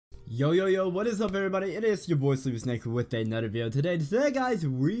Yo, what is up everybody? It is your boy Sleepy Snake with another video. Today guys,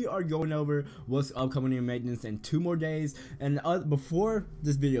 we are going over what's upcoming in maintenance in 2 more days. And before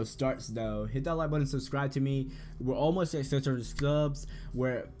this video starts though, hit that like button, subscribe to me. We're almost at 600 subs.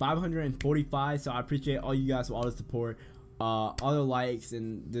 We're at 545, so I appreciate all you guys for all the support, all the likes,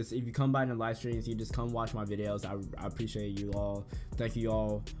 and this. If you come by in the live streams, you just come watch my videos. I appreciate you all. Thank you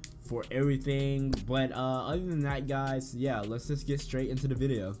all for everything. But other than that guys, yeah, let's just get straight into the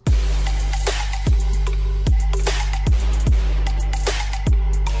video.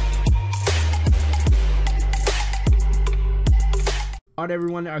 Alright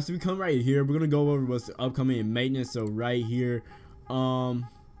everyone, so we come right here. We're gonna go over what's upcoming in maintenance. So right here,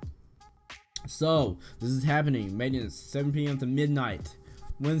 so this is happening maintenance 7 p.m. to midnight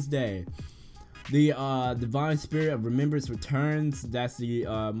Wednesday. The divine spirit of remembrance returns. That's the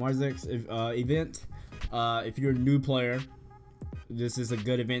Marzek's event. If you're a new player, this is a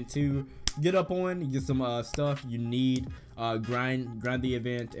good event to get up on. You get some stuff you need. Grind the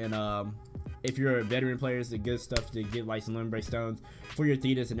event, and if you're a veteran player, it's the good stuff to get, like some limb break stones for your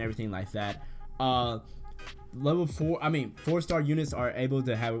thetis and everything like that. Level 4-star units are able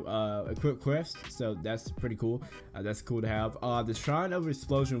to have equipped quests, so that's pretty cool. That's cool to have. The Shrine of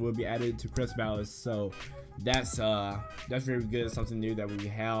Explosion will be added to quest battles, so that's very good. Something new that we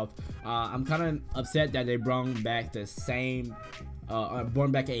have. I'm kind of upset that they brought back the same.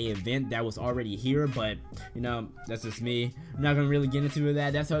 Brought back a event that was already here, but you know, that's just me. I'm not gonna really get into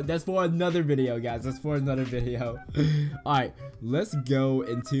that. That's for another video, guys. That's for another video. All right, let's go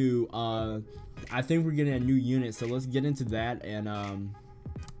into. I think we're getting a new unit, so let's get into that and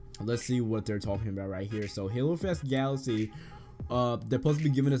let's see what they're talking about right here. So Halo Fest Galaxy. They're supposed to be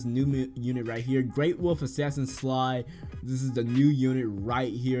giving us a new unit right here. Great Wolf Assassin Sly. This is the new unit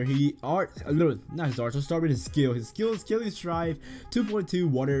right here. Not his art. Let's start with his skill. His skill is Killing Strife, 2.2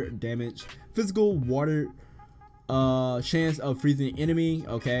 water damage, physical water chance of freezing the enemy.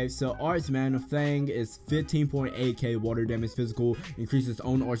 Okay, so arts man of Fang is 15.8k water damage physical, increases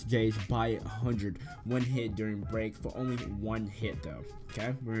own arch gauge by 100 one hit during break for only 1 hit though.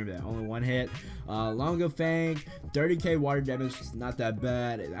 Okay, remember that, only 1 hit. Long of Fang, 30k water damage, not that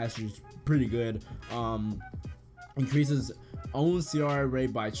bad. It actually is pretty good. Increases own CR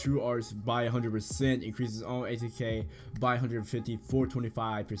rate by true arts by 100%, increases own ATK by 150 for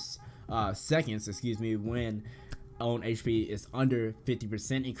 25 seconds, excuse me, when own HP is under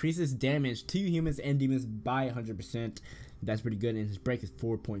 50%, increases damage to humans and demons by 100%. That's pretty good, and his break is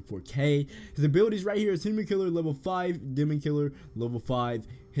 4.4k. His abilities right here is Human Killer level 5, Demon Killer level 5,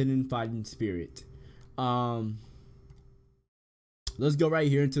 Hidden Fighting Spirit. Let's go right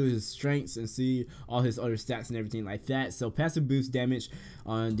here into his strengths and see all his other stats and everything like that. So passive boost damage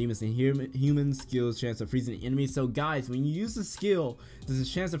on demons and humans, skills chance of freezing the enemy. So guys, when you use the skill, there's a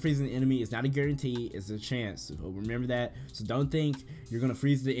chance of freezing the enemy. It's not a guarantee, it's a chance. So remember that. So don't think you're gonna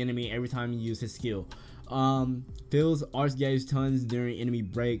freeze the enemy every time you use his skill. Fills arts gauge tons during enemy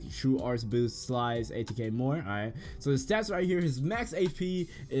break, true arts boost, slides, ATK more. Alright, so the stats right here, his max HP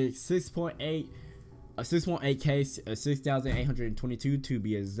is 6.8k, 6,822 to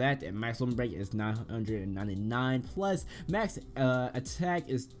be exact, and max limit break is 999, plus max attack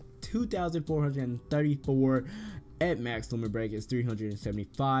is 2,434, at max limit break is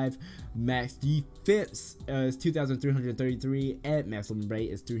 375, max defense is 2,333, at max limit break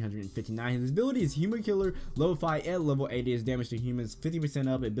is 359. His ability is Human Killer level 5 at level 80 is damage to humans 50%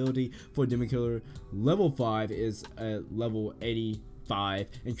 up. Ability for Demon Killer level 5 is level 85,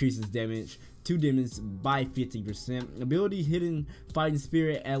 increases damage to demons by 50%. Ability Hidden Fighting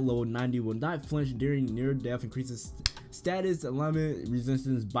Spirit at level 90 will not flinch during near death, increases status alignment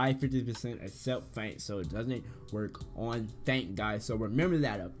resistance by 50% except feint, so it doesn't work on feint, guys. So remember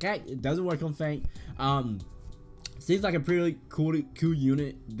that, okay? It doesn't work on feint. Seems like a pretty cool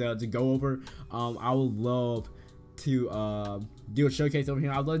unit to go over. I would love to do a showcase over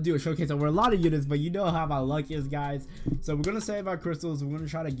here. I'd love to do a showcase over a lot of units, but you know how my luck is, guys. So we're gonna save our crystals. We're gonna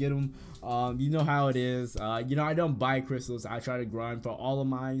try to get them. You know how it is. You know, I don't buy crystals. I try to grind for all of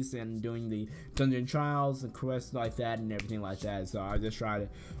mine and doing the dungeon trials and quests like that and everything like that. So I just try to,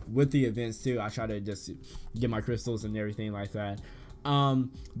 with the events too, I try to just get my crystals and everything like that.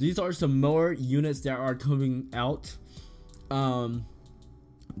 These are some more units that are coming out,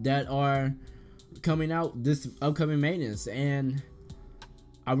 that are coming out this upcoming maintenance, and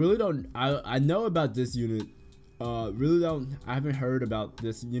I really don't. I know about this unit. Really don't. I haven't heard about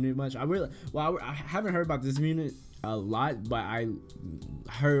this unit much. I haven't heard about this unit a lot, but I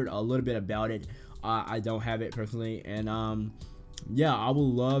heard a little bit about it. I don't have it personally, and yeah, I would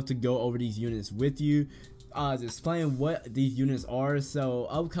love to go over these units with you. explain what these units are. So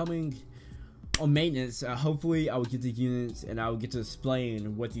upcoming on maintenance, hopefully I will get the units and I will get to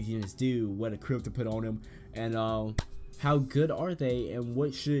explain what these units do, what equip to put on them, and how good are they, and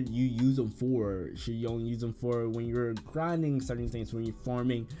what should you use them for. Should you only use them for when you're grinding certain things, when you're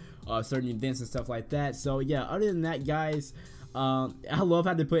farming certain events and stuff like that. So yeah, other than that, guys, I love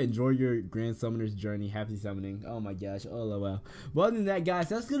how they put enjoy your grand summoner's journey, happy summoning. Oh my gosh, oh lol. But other than that, guys,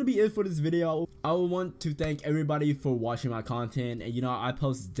 that's gonna be it for this video. I would want to thank everybody for watching my content, and you know, I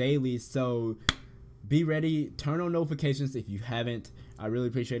post daily, so be ready. Turn on notifications if you haven't. I really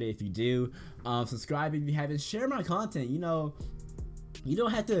appreciate it if you do. Subscribe if you haven't. Share my content. You know, you don't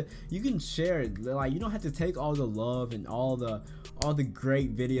have to, you can share it. Like, you don't have to take all the love and all the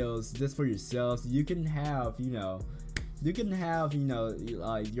great videos just for yourselves. You can have, you know,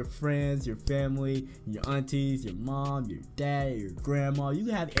 your friends, your family, your aunties, your mom, your dad, your grandma. You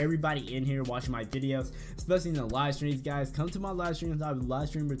can have everybody in here watching my videos, especially in the live streams, guys. Come to my live streams. I live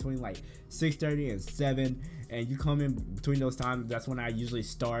stream between like 6:30 and 7, and you come in between those times. That's when I usually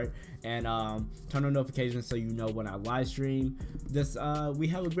start. And turn on notifications so you know when I live stream. This we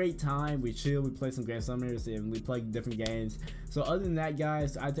have a great time. We chill. We play some Grand Summoners and we play different games. So other than that,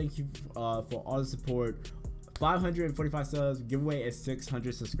 guys, I thank you for all the support. 545 subs, giveaway at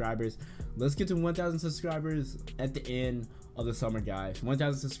 600 subscribers. Let's get to 1,000 subscribers at the end of the summer, guys.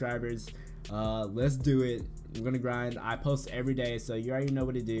 1,000 subscribers. Let's do it. We're gonna grind. I post every day, so you already know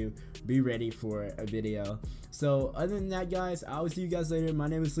what to do. Be ready for a video. So other than that, guys, I will see you guys later. My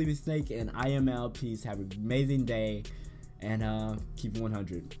name is Sleepy Snake, and I am out. Peace. Have an amazing day, and keep it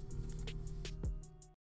 100.